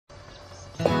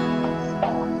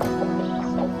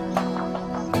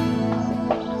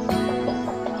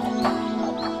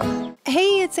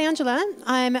it's Angela.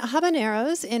 I'm at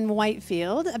Habaneros in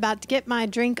Whitefield, about to get my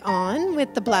drink on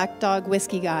with the Black Dog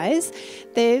Whiskey guys.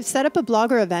 They've set up a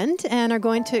blogger event and are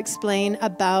going to explain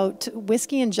about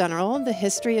whiskey in general, the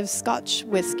history of Scotch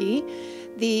whiskey,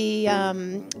 the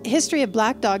history of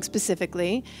Black Dog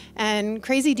specifically, and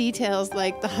crazy details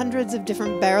like the hundreds of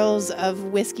different barrels of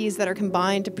whiskeys that are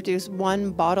combined to produce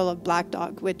one bottle of Black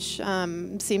Dog, which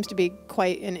seems to be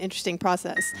quite an interesting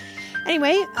process.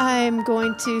 Anyway, I'm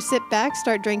going to sit back,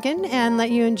 start drinking, and let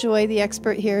you enjoy the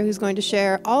expert here who's going to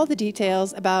share all the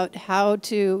details about how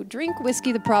to drink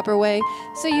whiskey the proper way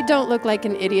so you don't look like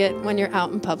an idiot when you're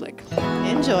out in public.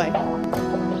 Enjoy.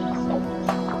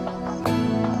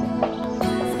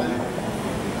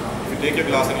 You take your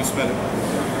glass and you smell it.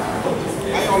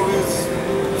 I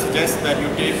always suggest that you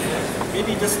take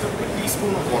maybe just a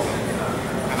teaspoon of water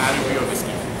and add it to your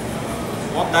whiskey.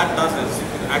 What that does is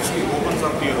it actually opens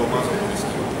up the aromas of the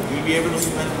whiskey. You'll be able to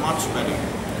smell much better.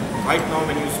 Right now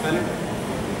when you smell it,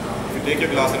 if you take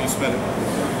your glass and you smell it,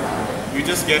 you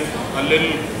just get a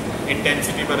little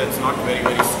intensity, but it's not very,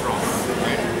 very strong.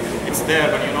 Right? It's there,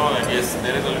 but you know that yes,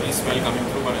 there is a little smell coming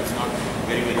through, but it's not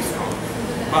very, very strong.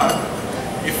 But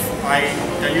if I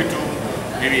tell you to,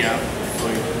 maybe so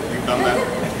you've done that,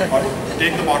 or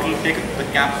take the bottle, take the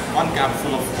cap, one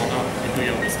capful of water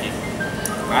into your whiskey,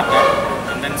 add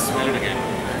that, and then smell it again.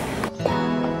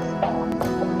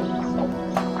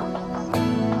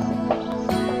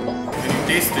 When you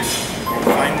taste it,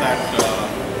 you'll find that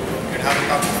it has a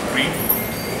touch of cream,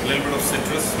 a little bit of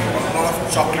citrus, a lot of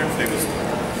chocolate flavors to it.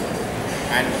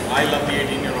 And I love the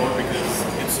 18-year-old because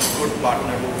it's a good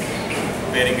partner to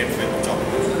pairing it with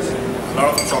chocolate. A lot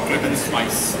of chocolate and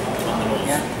spice on the nose.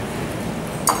 Yeah.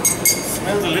 It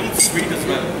smells a little sweet as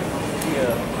well.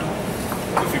 Yeah.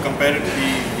 If you compare it to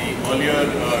the earlier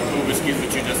two whiskies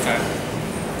which you just had.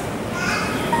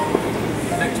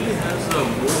 It actually has a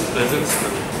more pleasant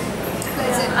smell.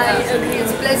 Pleasant, I agree.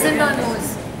 It's pleasant on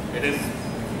nose. It is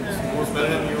more better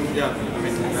than you, yeah. I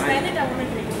mean, smell it, I want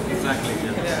to drink it. Exactly,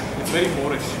 yeah. It's very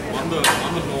Moorish on the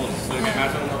nose. So if you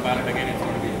pass on the palate again, it's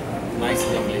going to be nice,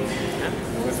 lovely.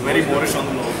 Yeah. It's very Moorish on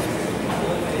the nose.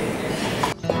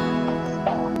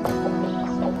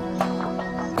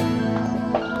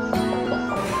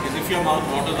 If your mouth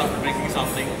waters after drinking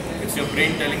something, it's your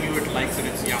brain telling you it likes it,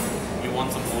 it's yum. You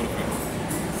want some more of it.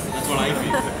 That's what I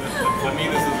feel. For me,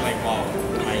 this is like, wow,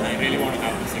 I really want to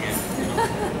have this again. You know?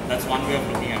 That's one way of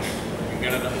looking at it. You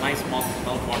get a nice mouth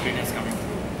wateriness coming through.